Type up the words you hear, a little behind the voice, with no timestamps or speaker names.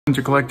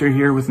Hunter Collector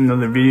here with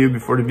another video.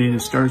 Before the video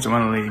starts, I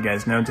want to let you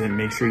guys know to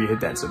make sure you hit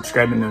that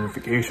subscribe and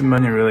notification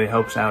button. It really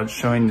helps out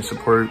showing the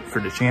support for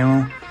the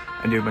channel.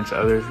 I do a bunch of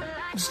other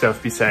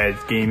stuff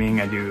besides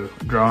gaming. I do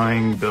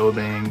drawing,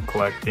 building,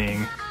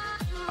 collecting,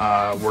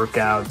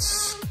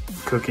 workouts,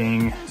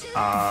 cooking,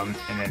 and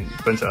then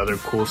a bunch of other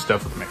cool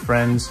stuff with my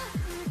friends.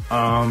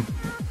 And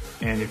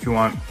if you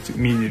want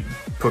me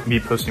to be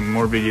posting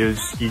more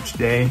videos each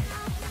day,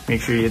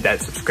 make sure you hit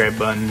that subscribe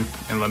button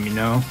and let me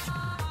know.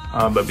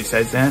 But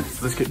besides that,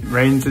 let's get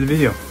right into the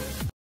video.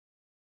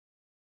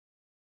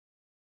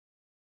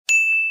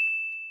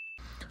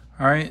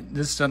 Alright,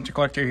 this is Hunter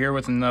Collector here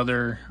with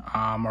another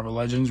Marvel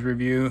Legends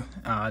review.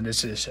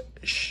 This is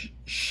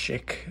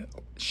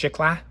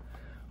Shiklah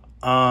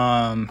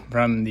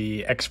from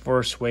the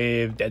X-Force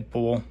Wave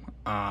Deadpool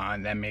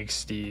that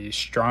makes the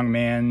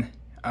strongman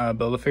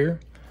Build-A-Figure.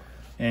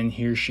 And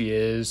here she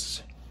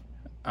is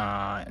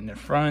in the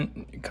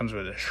front. It comes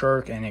with a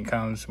shark, and it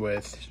comes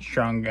with a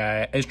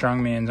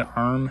strongman's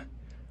arm,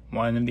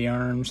 one of the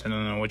arms. I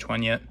don't know which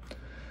one yet.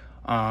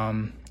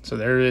 So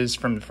there it is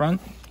from the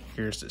front.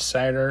 Here's the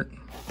side art.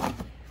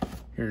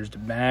 Here's the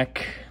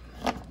back.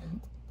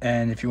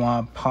 And if you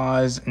want to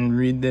pause and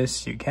read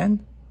this, you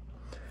can.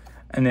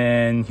 And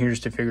then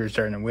here's the figure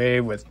starting the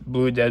wave with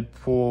blue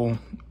Deadpool,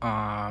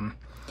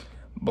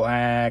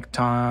 black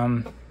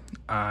Tom,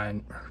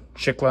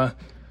 Shiklah.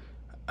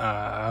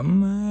 I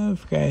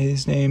forgot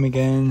his name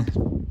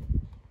again.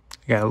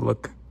 I gotta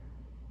look.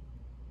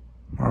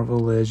 Marvel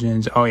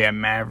Legends. Oh yeah,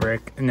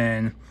 Maverick. And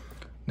then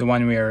the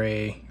one we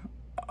already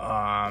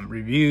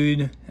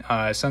reviewed,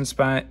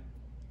 Sunspot,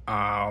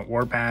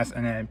 Warpath,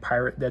 and then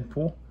Pirate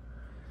Deadpool.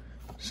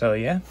 So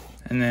yeah.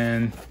 And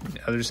then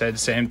the other side, the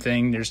same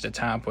thing. There's the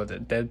top with the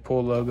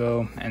Deadpool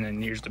logo, and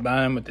then here's the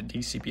bottom with the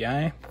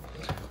DCPI.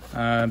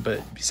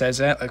 But besides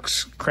that,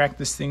 let's crack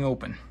this thing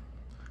open.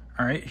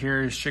 Alright,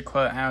 here's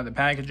Shiklah out of the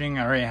packaging.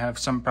 I already have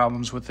some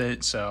problems with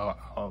it, so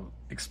I'll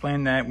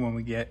explain that when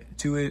we get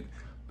to it.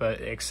 But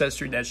the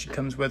accessory that she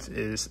comes with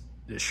is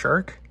the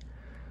shark.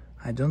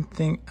 I don't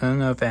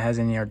know if it has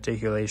any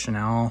articulation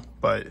at all,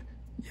 but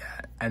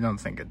yeah, I don't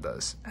think it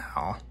does at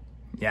all.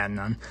 Yeah,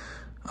 none.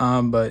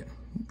 But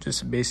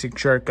just a basic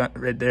shark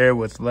right there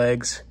with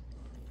legs.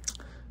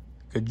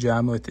 Good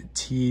job with the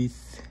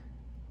teeth.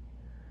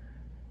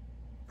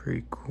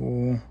 Pretty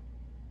cool.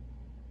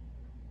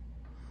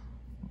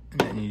 And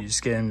then you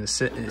just get him to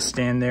sit and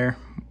stand there.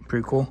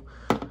 Pretty cool.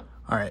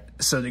 Alright,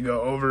 so to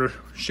go over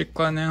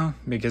Shiklah now,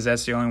 because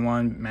that's the only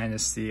one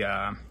minus the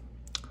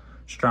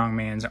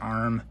strongman's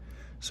arm.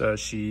 So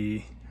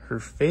her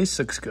face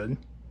looks good.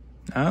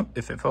 Oh,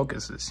 if it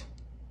focuses.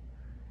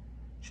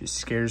 She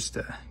scares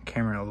the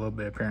camera a little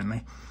bit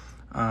apparently.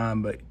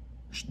 But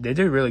they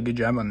did a really good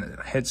job on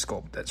the head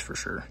sculpt, that's for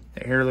sure.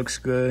 The hair looks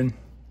good.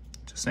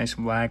 Just nice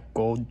black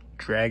gold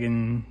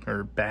dragon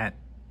or bat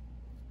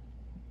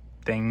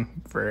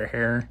thing for her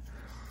hair.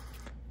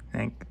 I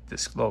think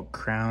this little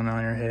crown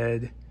on her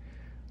head.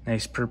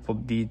 Nice purple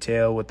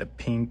detail with the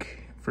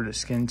pink for the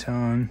skin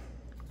tone.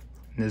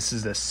 And this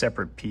is a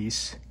separate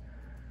piece.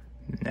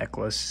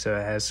 Necklace, so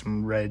it has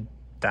some red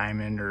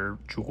diamond or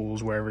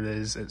jewels, wherever it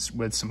is. It's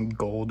with some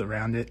gold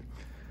around it.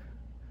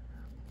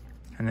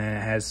 And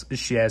then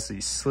she has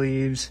these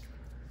sleeves,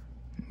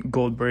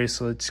 gold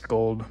bracelets,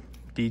 gold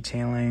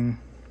detailing.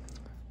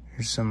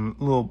 There's some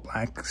little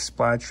black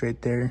splotch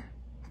right there,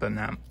 but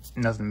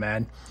nothing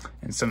bad.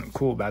 And something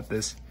cool about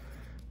this,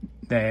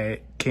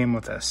 they came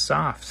with a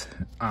soft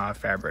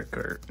fabric,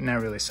 or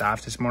not really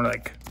soft, it's more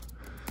like,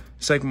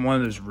 it's like one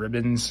of those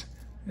ribbons.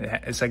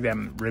 It's like that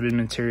ribbon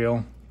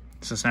material,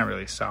 so it's not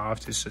really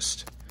soft, it's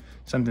just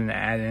something to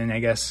add in, I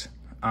guess,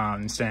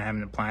 instead of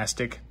having the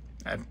plastic.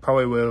 I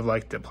probably would have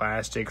liked the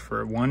plastic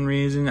for one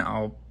reason.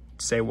 I'll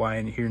say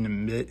why here in a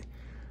bit.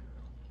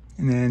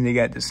 And then they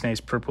got this nice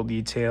purple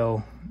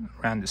detail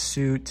around the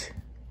suit.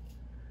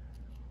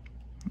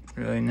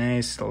 Really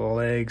nice. The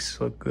legs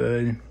look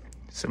good.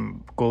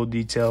 Some gold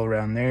detail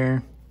around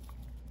there.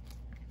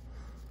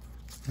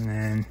 And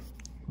then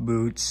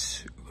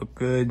boots look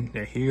good.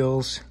 Their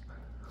heels.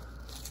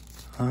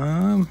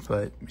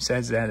 But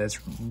besides that, that's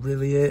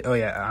really it. Oh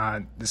yeah,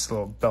 this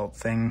little belt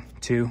thing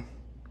too,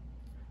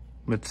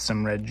 with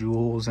some red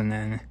jewels and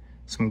then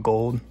some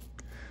gold.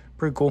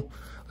 Pretty cool.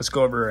 Let's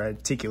go over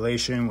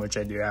articulation, which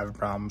I do have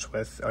problems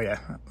with. Oh yeah.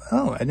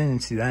 Oh, I didn't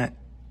see that.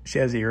 She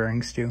has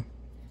earrings too.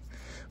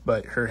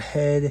 But her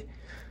head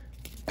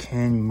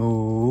can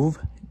move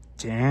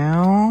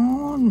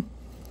down,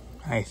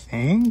 I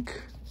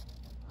think.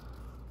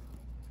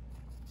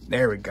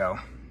 There we go.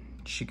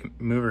 She can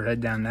move her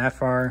head down that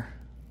far.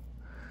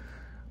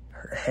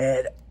 Her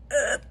head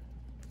up.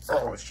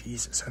 Oh,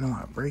 Jesus, I don't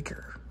want to break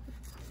her.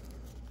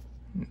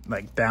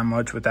 Like that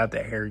much without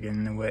the hair getting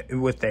in the way,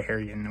 with the hair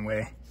getting in the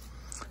way.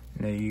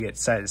 And then you get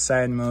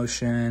side-to-side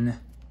motion.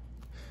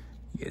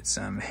 You get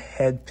some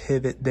head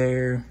pivot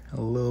there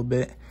a little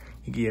bit.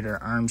 You get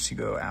her arms to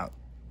go out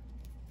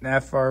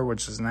that far,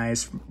 which is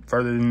nice,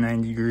 farther than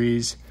 90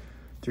 degrees,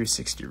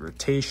 360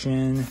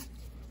 rotation.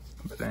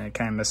 But then it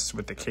kind of messes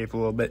with the cape a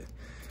little bit.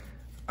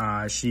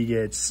 She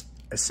gets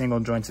a single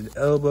jointed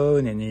elbow,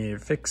 and they need to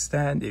fix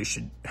that. They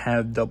should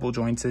have double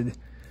jointed.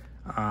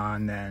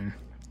 And then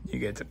you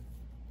get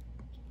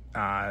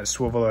to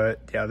swivel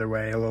it the other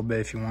way a little bit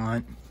if you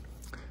want.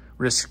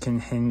 Wrist can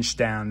hinge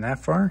down that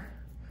far,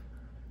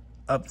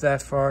 up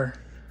that far,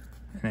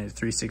 and then a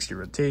 360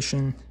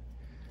 rotation.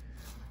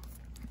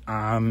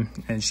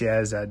 And she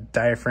has a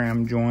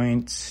diaphragm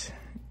joint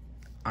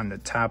on the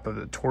top of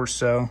the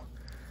torso,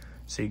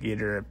 so you get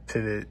her to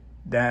pivot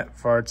that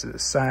far to the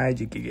side.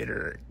 You could get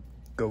her to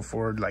go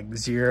forward like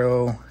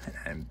 0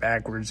 and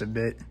backwards a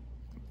bit,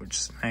 which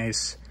is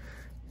nice.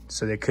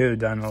 So they could have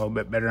done a little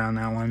bit better on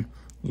that one.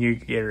 You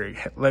could get her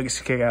legs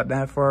to kick out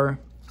that far,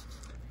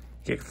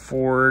 kick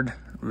forward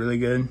really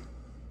good,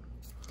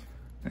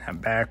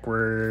 and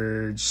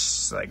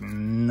backwards like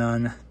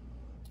none.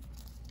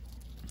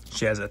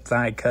 She has a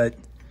thigh cut.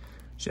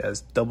 She has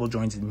double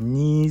jointed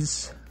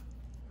knees.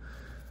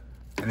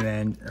 And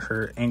then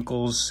her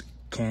ankles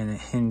can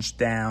hinge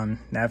down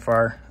that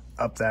far,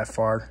 up that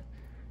far.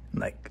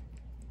 Like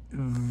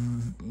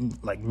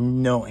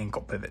no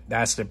ankle pivot.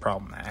 That's the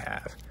problem I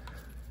have.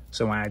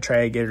 So when I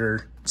try to get her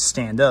to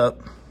stand up,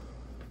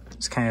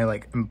 it's kind of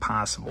like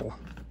impossible.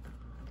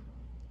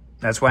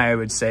 That's why I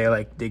would say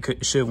like they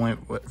should have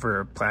went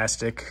for a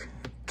plastic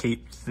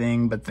cape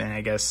thing, but then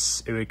I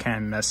guess it would kind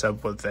of mess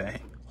up with the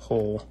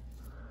whole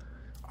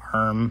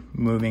arm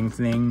moving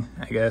thing,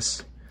 I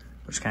guess,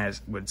 which kind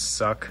of would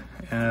suck.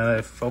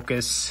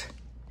 Focus.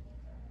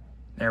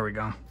 There we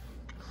go.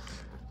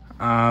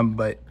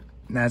 But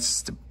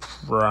that's the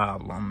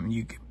problem.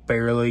 You can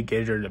barely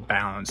get her to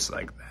balance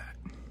like that.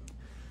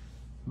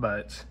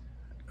 But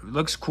it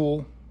looks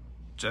cool.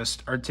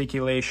 Just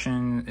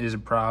articulation is a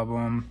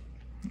problem.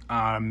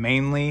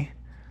 Mainly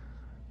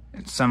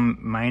some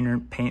minor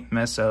paint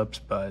mess ups,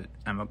 but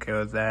I'm okay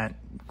with that.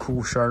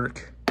 Cool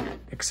shark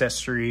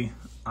accessory.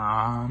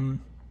 And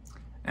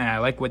I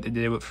like what they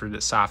did for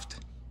the soft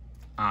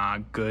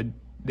good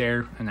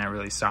there, and not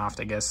really soft,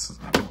 I guess.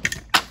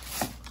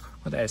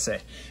 What did I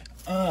say?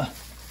 Like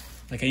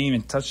I didn't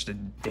even touch the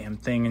damn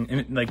thing,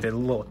 and like the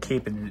little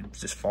cape, and it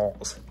just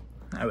falls.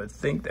 I would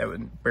think that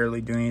would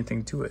barely do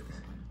anything to it.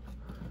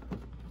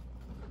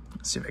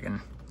 Let's see if I can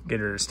get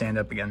her to stand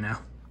up again now.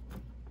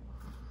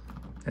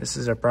 This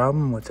is a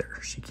problem with her.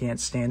 She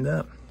can't stand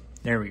up.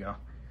 There we go.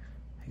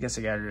 I guess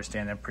I got her to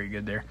stand up pretty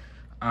good there.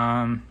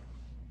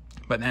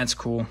 But that's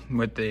cool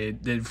what they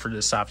did for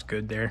the soft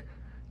good there.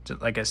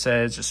 Just, like I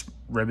said, it's just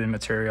ribbon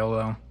material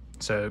though,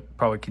 so it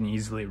probably can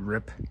easily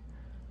rip.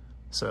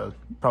 So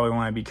probably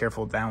want to be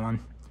careful with that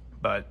one.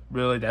 But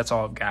really, that's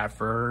all I've got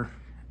for her.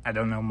 I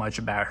don't know much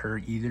about her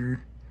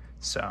either.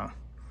 So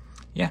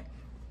yeah.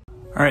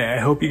 Alright,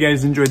 I hope you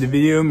guys enjoyed the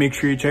video. Make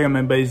sure you check out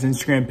my buddy's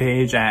Instagram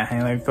page at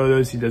Highlight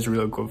Photos. He does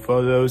really cool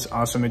photos.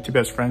 Also, my two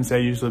best friends that I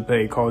usually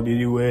play Call of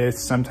Duty with,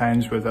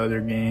 sometimes with other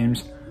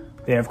games.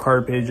 They have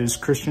card pages.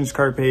 Christian's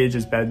card page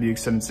is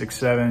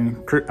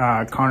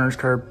BadBuick767. Connor's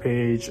card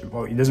page,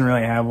 well, he doesn't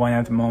really have one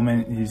at the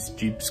moment. His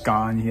Jeep's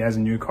gone. He has a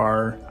new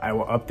car. I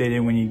will update it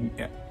when he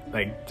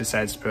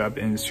decides to put up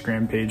an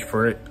Instagram page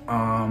for it.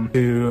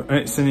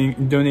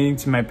 Donating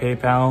to my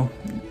PayPal.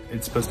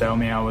 It's supposed to help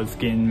me out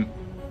with me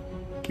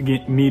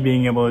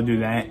being able to do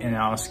that, and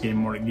also getting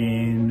more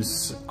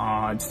games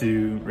to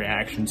do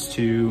reactions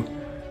to.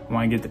 I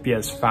want to get the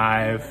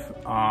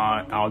PS5.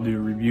 I'll do a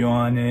review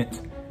on it,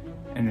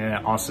 and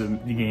then also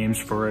the games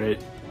for it.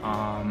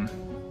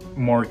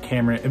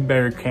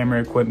 Better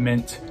camera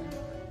equipment,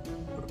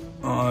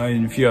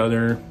 and a few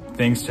other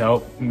things to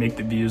help make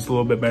the views a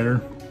little bit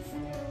better.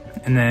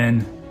 And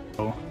then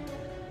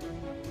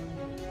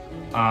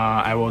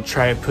I will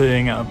try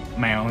putting up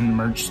my own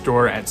merch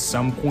store at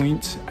some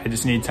point. I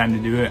just need time to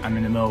do it. I'm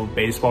in the middle of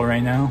baseball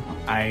right now.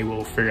 I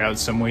will figure out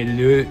some way to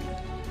do it.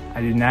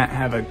 I do not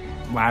have a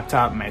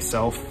laptop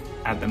myself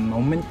at the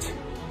moment,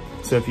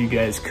 so if you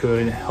guys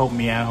could help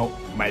me out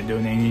by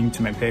donating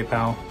to my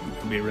PayPal, it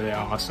would be really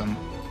awesome.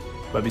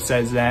 But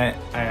besides that,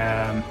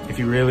 if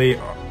you really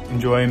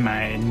enjoy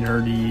my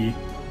nerdy,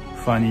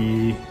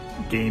 funny,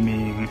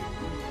 gaming,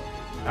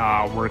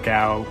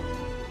 workout,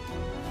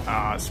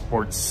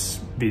 sports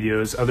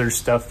videos, other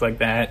stuff like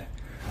that,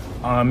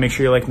 make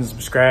sure you like and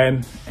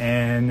subscribe,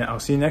 and I'll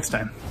see you next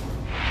time.